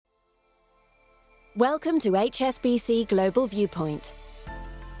Welcome to HSBC Global Viewpoint,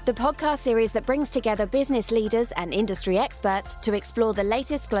 the podcast series that brings together business leaders and industry experts to explore the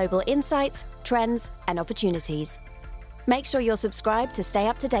latest global insights, trends, and opportunities. Make sure you're subscribed to stay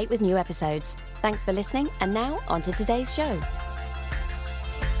up to date with new episodes. Thanks for listening, and now on to today's show.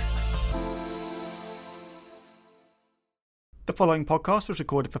 The following podcast was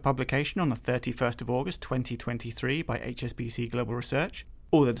recorded for publication on the 31st of August 2023 by HSBC Global Research.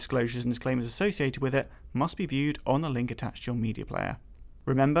 All the disclosures and disclaimers associated with it must be viewed on the link attached to your media player.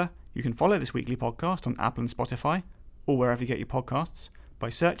 Remember, you can follow this weekly podcast on Apple and Spotify, or wherever you get your podcasts, by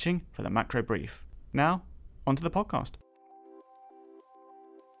searching for the Macro Brief. Now, onto the podcast.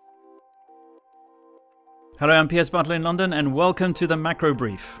 Hello, I'm Piers Butler in London, and welcome to the Macro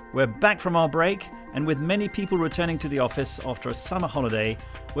Brief. We're back from our break, and with many people returning to the office after a summer holiday,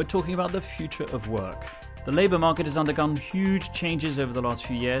 we're talking about the future of work. The labour market has undergone huge changes over the last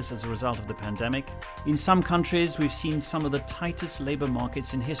few years as a result of the pandemic. In some countries, we've seen some of the tightest labour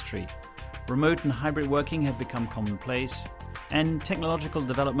markets in history. Remote and hybrid working have become commonplace, and technological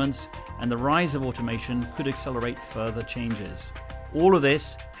developments and the rise of automation could accelerate further changes. All of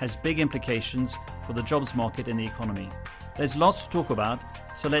this has big implications for the jobs market and the economy. There's lots to talk about,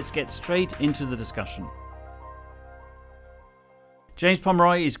 so let's get straight into the discussion. James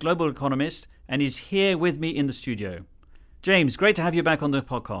Pomeroy is global economist and is here with me in the studio. James, great to have you back on the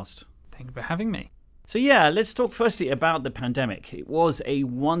podcast. Thank you for having me. So let's talk firstly about the pandemic. It was a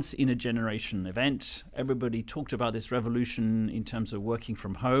once-in-a-generation event. Everybody talked about this revolution in terms of working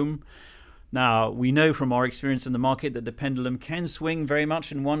from home. Now, we know from our experience in the market that the pendulum can swing very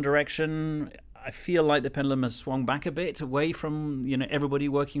much in one direction. I feel like the pendulum has swung back a bit away from, everybody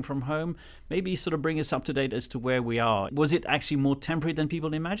working from home. Maybe sort of bring us up to date as to where we are. Was it actually more temporary than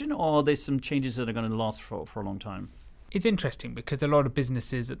people imagine, or are there some changes that are going to last for a long time? It's interesting because a lot of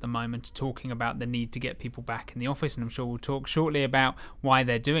businesses at the moment are talking about the need to get people back in the office, and I'm sure we'll talk shortly about why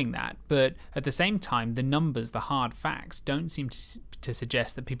they're doing that. But at the same time, the numbers, the hard facts, don't seem to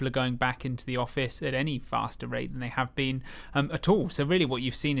suggest that people are going back into the office at any faster rate than they have been at all. So really what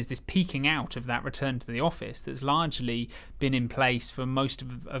you've seen is this peaking out of that return to the office that's largely been in place for most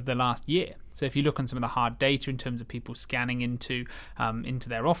of the last year. So if you look on some of the hard data in terms of people scanning into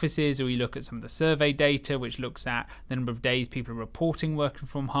their offices, or you look at some of the survey data, which looks at the number of days people are reporting working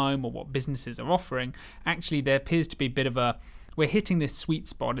from home or what businesses are offering, actually there appears to be a bit of we're hitting this sweet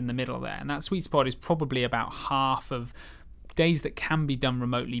spot in the middle there. And that sweet spot is probably about half of days that can be done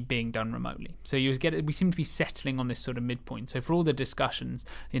remotely being done remotely. So we seem to be settling on this sort of midpoint. So for all the discussions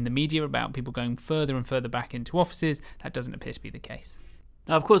in the media about people going further and further back into offices, that doesn't appear to be the case.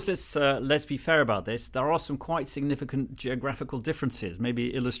 Now, of course, let's be fair about this. There are some quite significant geographical differences.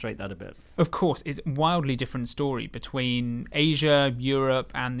 Maybe illustrate that a bit. Of course, it's a wildly different story between Asia,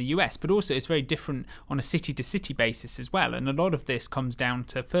 Europe, and the US, but also it's very different on a city-to-city basis as well. And a lot of this comes down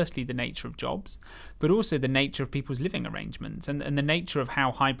to, firstly, the nature of jobs, but also the nature of people's living arrangements and the nature of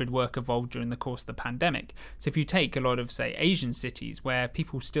how hybrid work evolved during the course of the pandemic. So if you take a lot of, say, Asian cities where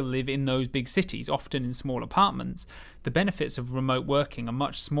people still live in those big cities, often in small apartments, the benefits of remote working are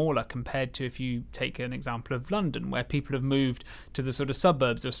much smaller compared to if you take an example of London, where people have moved to the sort of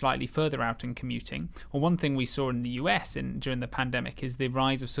suburbs or slightly further out in commuting. Or one thing we saw in the US during the pandemic is the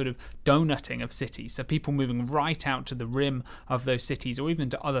rise of sort of donutting of cities. So people moving right out to the rim of those cities, or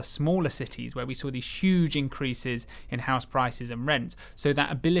even to other smaller cities where we saw these huge increases in house prices and rents. So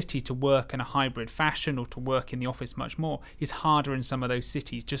that ability to work in a hybrid fashion or to work in the office much more is harder in some of those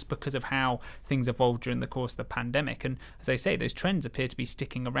cities just because of how things evolved during the course of the pandemic. And as I say, those trends appear to be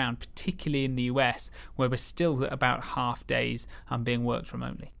sticking around, particularly in the US, where we're still at about half days being worked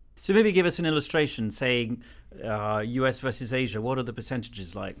remotely. So maybe give us an illustration, saying US versus Asia. What are the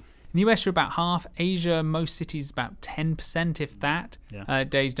percentages like? In the US, you're about half. Asia, most cities about 10%, if that,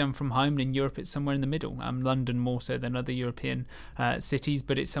 days done from home. And in Europe, it's somewhere in the middle. London more so than other European cities,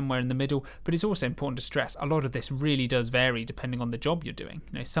 but it's somewhere in the middle. But it's also important to stress, a lot of this really does vary depending on the job you're doing.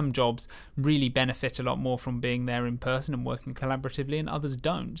 Some jobs really benefit a lot more from being there in person and working collaboratively, and others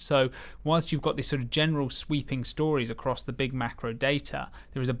don't. So whilst you've got these sort of general sweeping stories across the big macro data,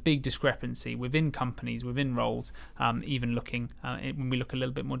 there is a big discrepancy within companies, within roles, even looking when we look a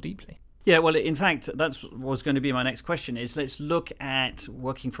little bit more deeply. Yeah, well, in fact, that was going to be my next question, is let's look at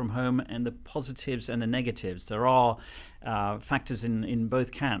working from home and the positives and the negatives. There are factors in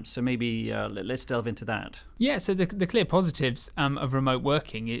both camps. So maybe let's delve into that. Yeah, so the clear positives of remote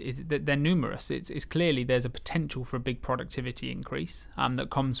working is that they're numerous. It's clearly there's a potential for a big productivity increase that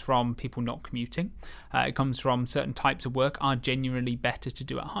comes from people not commuting. It comes from certain types of work are genuinely better to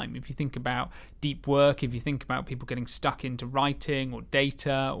do at home. If you think about deep work, if you think about people getting stuck into writing or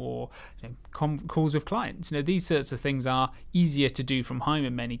data or calls with clients, these sorts of things are easier to do from home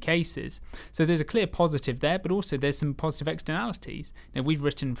in many cases. So there's a clear positive there, but also there's some positive externalities. We've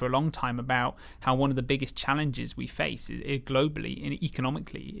written for a long time about how one of the biggest challenges we face globally and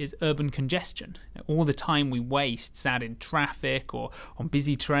economically is urban congestion. All the time we waste sat in traffic or on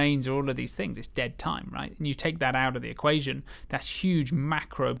busy trains or all of these things, it's dead time, right? And you take that out of the equation, that's huge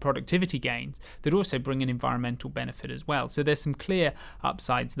macro productivity gains that also bring an environmental benefit as well. So there's some clear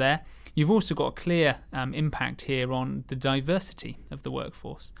upsides there. You've also got a clear impact here on the diversity of the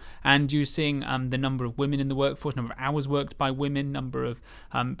workforce. And you're seeing the number of women in the workforce, number of hours worked by women, number of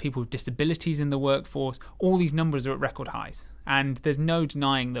people with disabilities in the workforce. All these numbers are at record highs. And there's no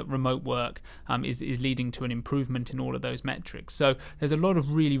denying that remote work is leading to an improvement in all of those metrics. So there's a lot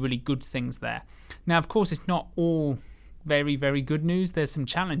of really, really good things there. Now, of course, it's not all very, very good news. There's some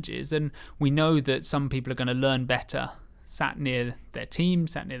challenges. And we know that some people are going to learn better sat near their team,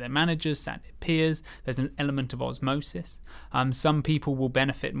 sat near their managers, sat near peers. There's an element of osmosis. Some people will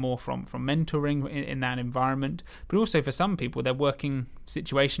benefit more from mentoring in that environment, but also for some people, their working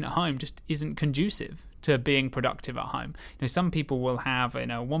situation at home just isn't conducive to being productive at home. Some people will have a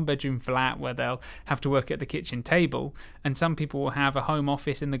one-bedroom flat where they'll have to work at the kitchen table, and some people will have a home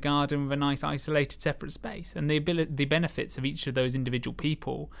office in the garden with a nice isolated separate space. And the benefits of each of those individual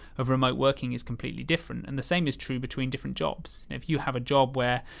people of remote working is completely different. And the same is true between different jobs. If you have a job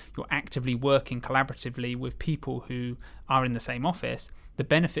where you're actively working collaboratively with people who are in the same office, the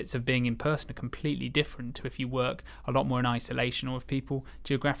benefits of being in person are completely different to if you work a lot more in isolation or with people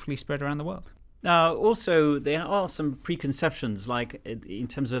geographically spread around the world. Now, also, there are some preconceptions, like in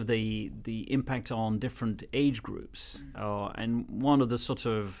terms of the impact on different age groups. And one of the sort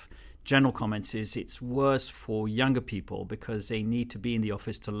of general comments is it's worse for younger people because they need to be in the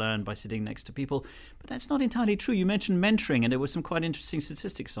office to learn by sitting next to people. But that's not entirely true. You mentioned mentoring, and there were some quite interesting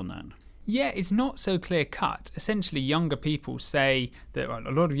statistics on that. Yeah, it's not so clear cut. Essentially, younger people say that a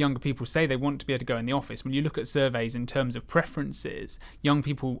lot of younger people say they want to be able to go in the office. When you look at surveys in terms of preferences, young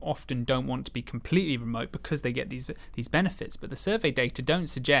people often don't want to be completely remote because they get these benefits. But the survey data don't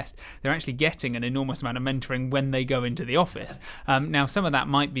suggest they're actually getting an enormous amount of mentoring when they go into the office. Now, some of that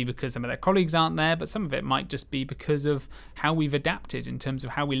might be because some of their colleagues aren't there, but some of it might just be because of how we've adapted in terms of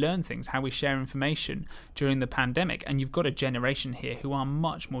how we learn things, how we share information during the pandemic. And you've got a generation here who are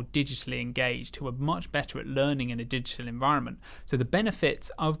much more digitally engaged, who are much better at learning in a digital environment. So the benefits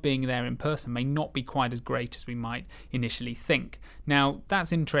of being there in person may not be quite as great as we might initially think. Now,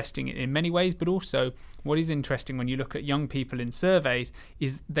 that's interesting in many ways, but also what is interesting when you look at young people in surveys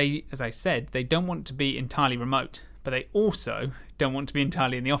is they, as I said, they don't want to be entirely remote, but they also don't want to be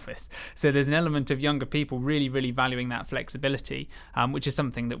entirely in the office. So there's an element of younger people really, really valuing that flexibility, which is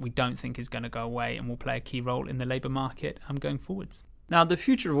something that we don't think is going to go away and will play a key role in the labour market going forwards. Now, the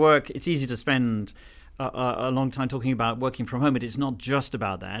future of work, it's easy to spend a long time talking about working from home, but it's not just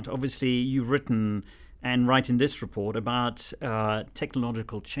about that. Obviously, you've written and write in this report about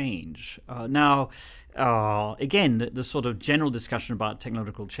technological change. Now, again, the sort of general discussion about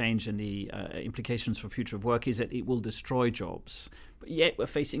technological change and the implications for future of work is that it will destroy jobs. But yet we're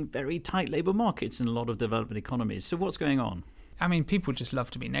facing very tight labour markets in a lot of developing economies. So what's going on? I mean, people just love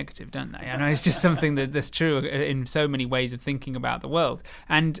to be negative, don't they? I know it's just something that's true in so many ways of thinking about the world.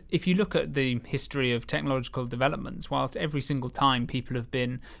 And if you look at the history of technological developments, whilst every single time people have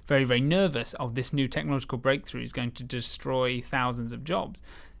been very, very nervous of this new technological breakthrough is going to destroy thousands of jobs,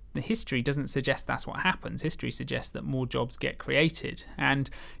 the history doesn't suggest that's what happens. History suggests that more jobs get created. And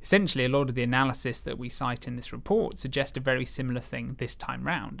essentially, a lot of the analysis that we cite in this report suggests a very similar thing this time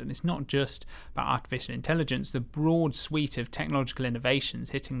round. And it's not just about artificial intelligence. The broad suite of technological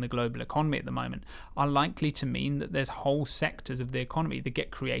innovations hitting the global economy at the moment are likely to mean that there's whole sectors of the economy that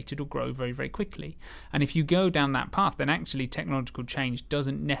get created or grow very, very quickly. And if you go down that path, then actually technological change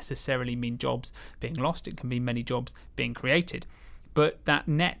doesn't necessarily mean jobs being lost. It can mean many jobs being created. But that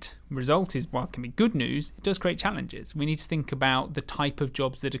net result is, while it can be good news, it does create challenges. We need to think about the type of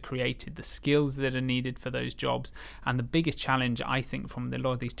jobs that are created, the skills that are needed for those jobs. And the biggest challenge, I think, from a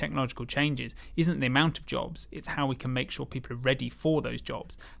lot of these technological changes isn't the amount of jobs, it's how we can make sure people are ready for those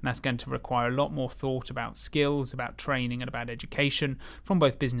jobs. And that's going to require a lot more thought about skills, about training, and about education from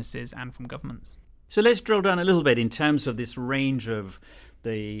both businesses and from governments. So let's drill down a little bit in terms of this range of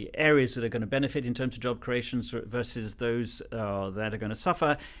the areas that are going to benefit in terms of job creations versus those that are going to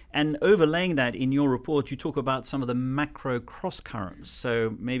suffer. And overlaying that in your report, you talk about some of the macro cross currents.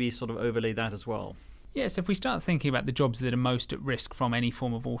 So maybe sort of overlay that as well. Yes, if we start thinking about the jobs that are most at risk from any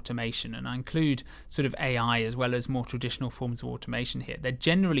form of automation, and I include sort of AI as well as more traditional forms of automation here, they're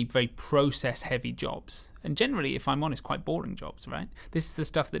generally very process-heavy jobs. And generally, if I'm honest, quite boring jobs, right? This is the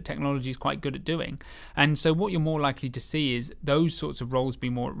stuff that technology is quite good at doing. And so what you're more likely to see is those sorts of roles be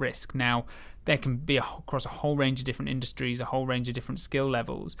more at risk. Now, there can be across a whole range of different industries, a whole range of different skill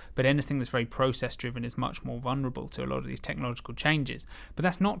levels, but anything that's very process-driven is much more vulnerable to a lot of these technological changes. But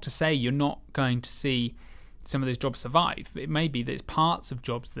that's not to say you're not going to see some of those jobs survive. It may be that it's parts of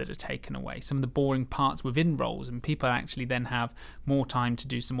jobs that are taken away, some of the boring parts within roles, and people actually then have more time to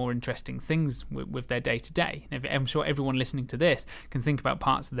do some more interesting things with their day-to-day. I'm sure everyone listening to this can think about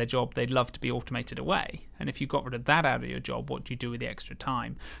parts of their job they'd love to be automated away. And if you got rid of that out of your job, what do you do with the extra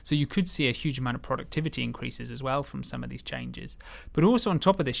time? So you could see a huge amount of productivity increases as well from some of these changes. But also on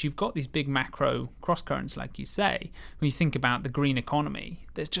top of this, you've got these big macro cross-currents, like you say. When you think about the green economy,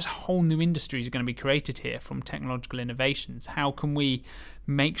 there's just whole new industries are going to be created here from technological innovations. How can we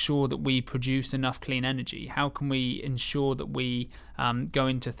make sure that we produce enough clean energy? How can we ensure that we go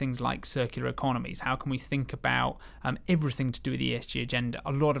into things like circular economies? How can we think about everything to do with the ESG agenda?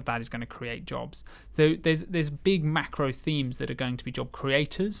 A lot of that is going to create jobs. So there's big macro themes that are going to be job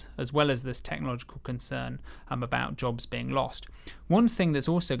creators, as well as this technological concern about jobs being lost. One thing that's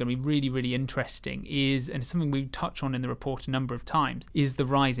also going to be really, really interesting is, and it's something we touch on in the report a number of times, is the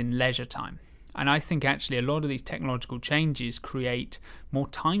rise in leisure time. And I think actually a lot of these technological changes create more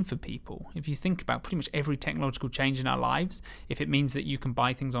time for people. If you think about pretty much every technological change in our lives, if it means that you can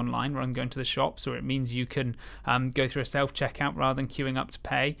buy things online rather than going to the shops, or it means you can go through a self-checkout rather than queuing up to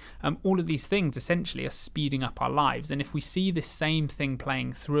pay, all of these things essentially are speeding up our lives. And if we see this same thing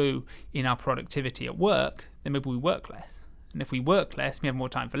playing through in our productivity at work, then maybe we work less. And if we work less, we have more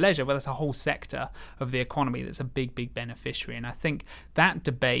time for leisure. Well, that's a whole sector of the economy that's a big, big beneficiary. And I think that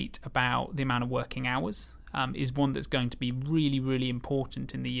debate about the amount of working hours is one that's going to be really, really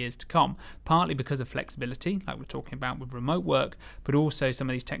important in the years to come, partly because of flexibility, like we're talking about with remote work, but also some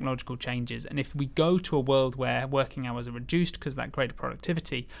of these technological changes. And if we go to a world where working hours are reduced because of that greater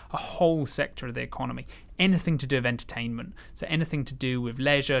productivity, a whole sector of the economy, anything to do with entertainment, so anything to do with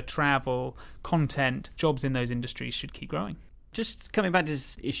leisure, travel, content, jobs in those industries should keep growing. Just coming back to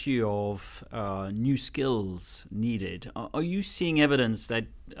this issue of new skills needed, are you seeing evidence that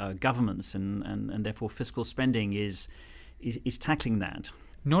governments and therefore fiscal spending is tackling that?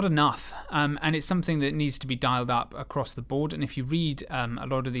 Not enough, and it's something that needs to be dialed up across the board. And if you read a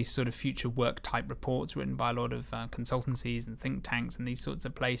lot of these sort of future work type reports written by a lot of consultancies and think tanks and these sorts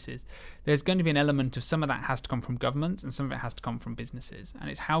of places, there's going to be an element of some of that has to come from governments and some of it has to come from businesses. And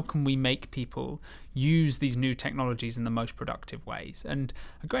it's how can we make people use these new technologies in the most productive ways. And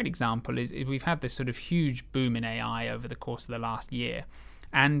a great example is we've had this sort of huge boom in AI over the course of the last year.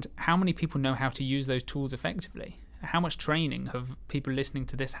 And how many people know how to use those tools effectively? How much training have people listening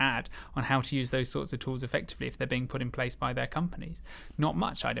to this had on how to use those sorts of tools effectively if they're being put in place by their companies? Not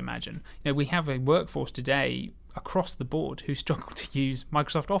much, I'd imagine. We have a workforce today across the board who struggle to use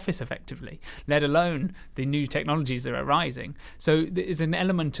Microsoft Office effectively, let alone the new technologies that are rising. So there's an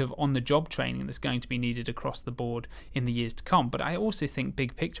element of on-the-job training that's going to be needed across the board in the years to come. But I also think,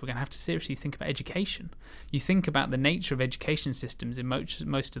 big picture, we're going to have to seriously think about education. You think about the nature of education systems in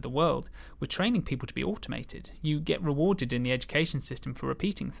most of the world. We're training people to be automated. You get rewarded in the education system for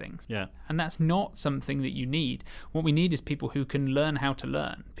repeating things. Yeah. And that's not something that you need. What we need is people who can learn how to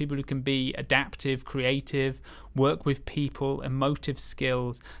learn, people who can be adaptive, creative, work with people, emotive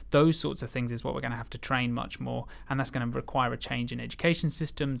skills. Those sorts of things is what we're going to have to train much more, and that's going to require a change in education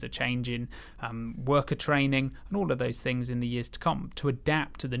systems, a change in worker training, and all of those things in the years to come to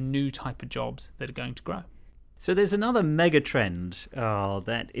adapt to the new type of jobs that are going to grow. So there's another mega trend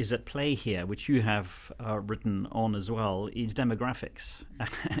that is at play here, which you have written on as well, is demographics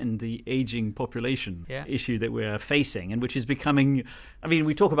and the aging population issue that we're facing, and which is becoming,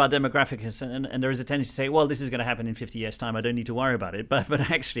 we talk about demographics and there is a tendency to say, well, this is going to happen in 50 years' time, I don't need to worry about it. But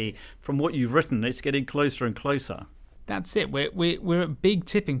actually, from what you've written, it's getting closer and closer. That's it. We're at big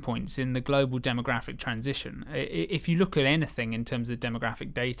tipping points in the global demographic transition. If you look at anything in terms of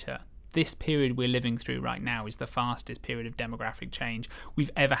demographic data, this period we're living through right now is the fastest period of demographic change we've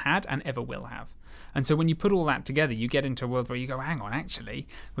ever had and ever will have. And so when you put all that together, you get into a world where you go, hang on, actually,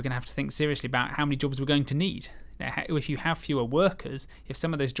 we're going to have to think seriously about how many jobs we're going to need. If you have fewer workers, if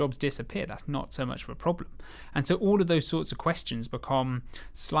some of those jobs disappear, that's not so much of a problem. And so all of those sorts of questions become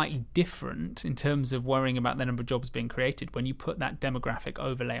slightly different in terms of worrying about the number of jobs being created when you put that demographic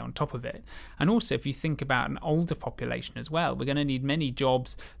overlay on top of it. And also, if you think about an older population as well, we're going to need many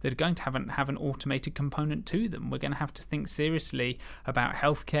jobs that are going to have an automated component to them. We're going to have to think seriously about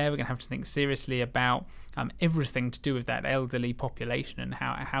healthcare. We're going to have to think seriously about everything to do with that elderly population and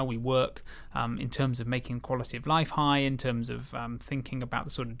how we work in terms of making quality of life high, in terms of thinking about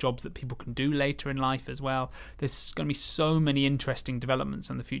the sort of jobs that people can do later in life as well. There's going to be so many interesting developments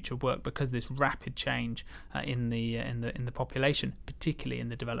in the future of work because of this rapid change in the population, particularly in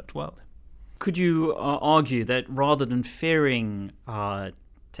the developed world. Could you argue that rather than fearing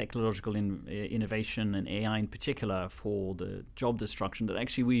technological innovation and AI in particular for the job destruction, that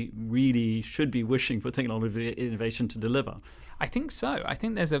actually we really should be wishing for technological innovation to deliver? I think so. I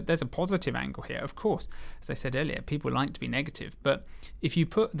think there's a positive angle here. Of course, as I said earlier, people like to be negative, but if you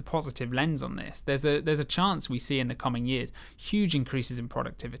put the positive lens on this, there's a chance we see in the coming years huge increases in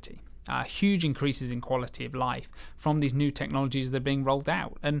productivity. Huge increases in quality of life from these new technologies that are being rolled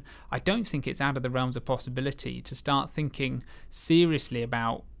out. And I don't think it's out of the realms of possibility to start thinking seriously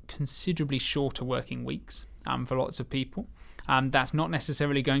about considerably shorter working weeks for lots of people. That's not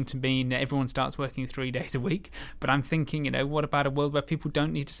necessarily going to mean everyone starts working 3 days a week, but I'm thinking, what about a world where people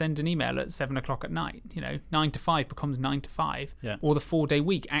don't need to send an email at 7 o'clock at night? 9 to 5 becomes 9 to 5, or the 4-day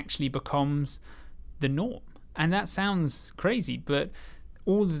week actually becomes the norm. And that sounds crazy, but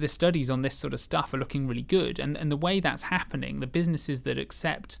all of the studies on this sort of stuff are looking really good. And the way that's happening, the businesses that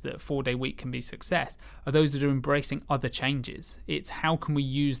accept that 4-day week can be success are those that are embracing other changes. It's how can we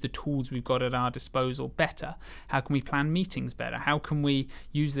use the tools we've got at our disposal better? How can we plan meetings better? How can we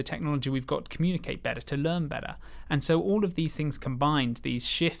use the technology we've got to communicate better, to learn better? And so all of these things combined, these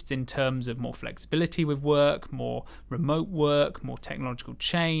shifts in terms of more flexibility with work, more remote work, more technological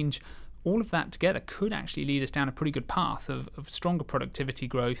change, all of that together could actually lead us down a pretty good path of stronger productivity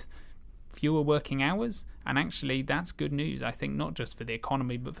growth, fewer working hours, and actually that's good news, I think, not just for the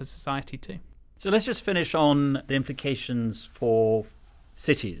economy but for society too. So let's just finish on the implications for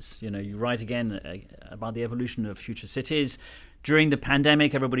cities. You write again about the evolution of future cities. During the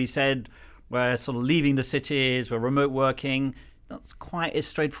pandemic, everybody said we're sort of leaving the cities, we're remote working. That's quite as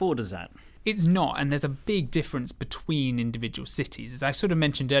straightforward as that. It's not, and there's a big difference between individual cities. As I sort of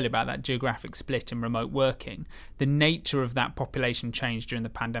mentioned earlier about that geographic split in remote working, the nature of that population change during the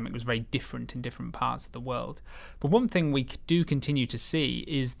pandemic was very different in different parts of the world. But one thing we do continue to see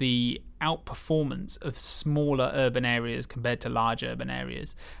is the outperformance of smaller urban areas compared to large urban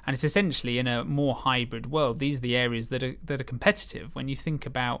areas. And it's essentially in a more hybrid world, these are the areas that are competitive. When you think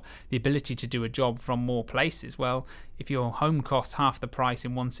about the ability to do a job from more places, well, if your home costs half the price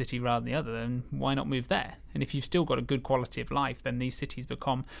in one city rather than the other, then why not move there? And if you've still got a good quality of life, then these cities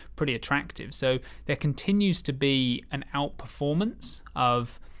become pretty attractive. So there continues to be an outperformance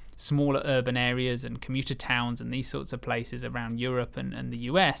of smaller urban areas and commuter towns and these sorts of places around Europe and the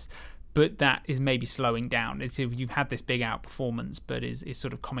US, but that is maybe slowing down. You've had this big outperformance, but is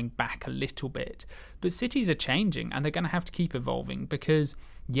sort of coming back a little bit. But cities are changing, and they're going to have to keep evolving because,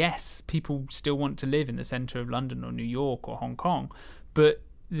 yes, people still want to live in the centre of London or New York or Hong Kong, but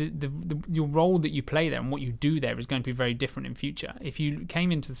your role that you play there and what you do there is going to be very different in future. If you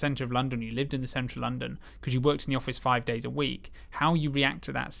came into the centre of London, you lived in the centre of London because you worked in the office 5 days a week, how you react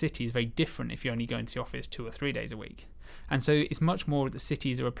to that city is very different if you only go into the office 2 or 3 days a week. And so it's much more that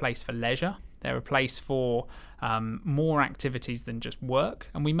cities are a place for leisure. They're a place for more activities than just work.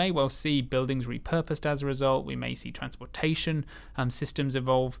 And we may well see buildings repurposed as a result. We may see transportation systems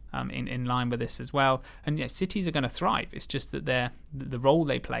evolve in line with this as well. And cities are going to thrive. It's just that the role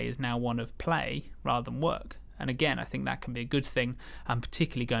they play is now one of play rather than work. And again, I think that can be a good thing,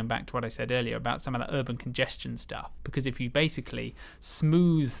 particularly going back to what I said earlier about some of the urban congestion stuff. Because if you basically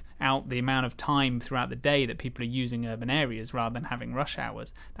smooth out the amount of time throughout the day that people are using urban areas rather than having rush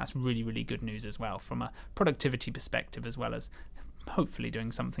hours, that's really, really good news as well from a productivity perspective, as well as hopefully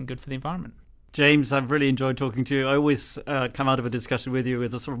doing something good for the environment. James, I've really enjoyed talking to you. I always come out of a discussion with you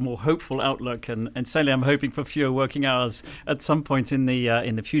with a sort of more hopeful outlook, and certainly I'm hoping for fewer working hours at some point in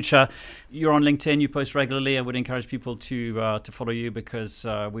the future. You're on LinkedIn, you post regularly. I would encourage people to follow you because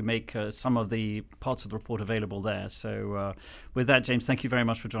we make some of the parts of the report available there. So with that, James, thank you very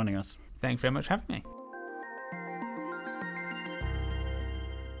much for joining us. Thanks very much for having me.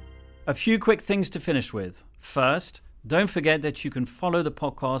 A few quick things to finish with. First, don't forget that you can follow the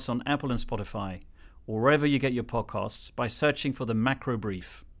podcast on Apple and Spotify, or wherever you get your podcasts, by searching for the Macro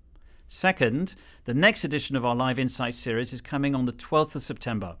Brief. Second, the next edition of our Live Insights series is coming on the 12th of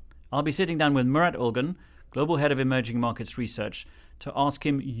September. I'll be sitting down with Murat Ülgen, Global Head of Emerging Markets Research, to ask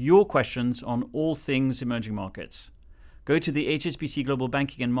him your questions on all things emerging markets. Go to the HSBC Global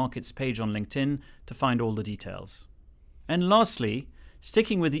Banking and Markets page on LinkedIn to find all the details. And lastly,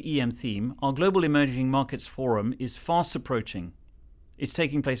 sticking with the EM theme, our Global Emerging Markets Forum is fast approaching. It's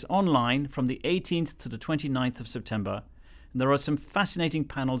taking place online from the 18th to the 29th of September, and there are some fascinating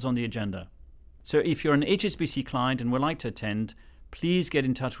panels on the agenda. So if you're an HSBC client and would like to attend, please get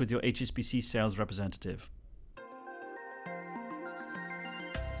in touch with your HSBC sales representative.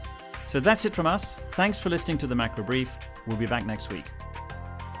 So that's it from us. Thanks for listening to the Macro Brief. We'll be back next week.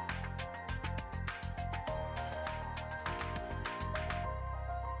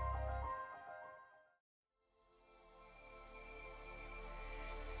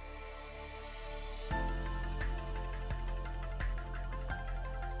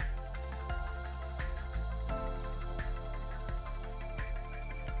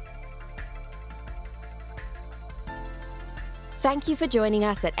 Thank you for joining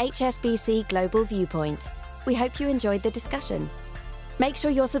us at HSBC Global Viewpoint. We hope you enjoyed the discussion. Make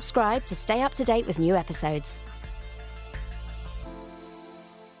sure you're subscribed to stay up to date with new episodes.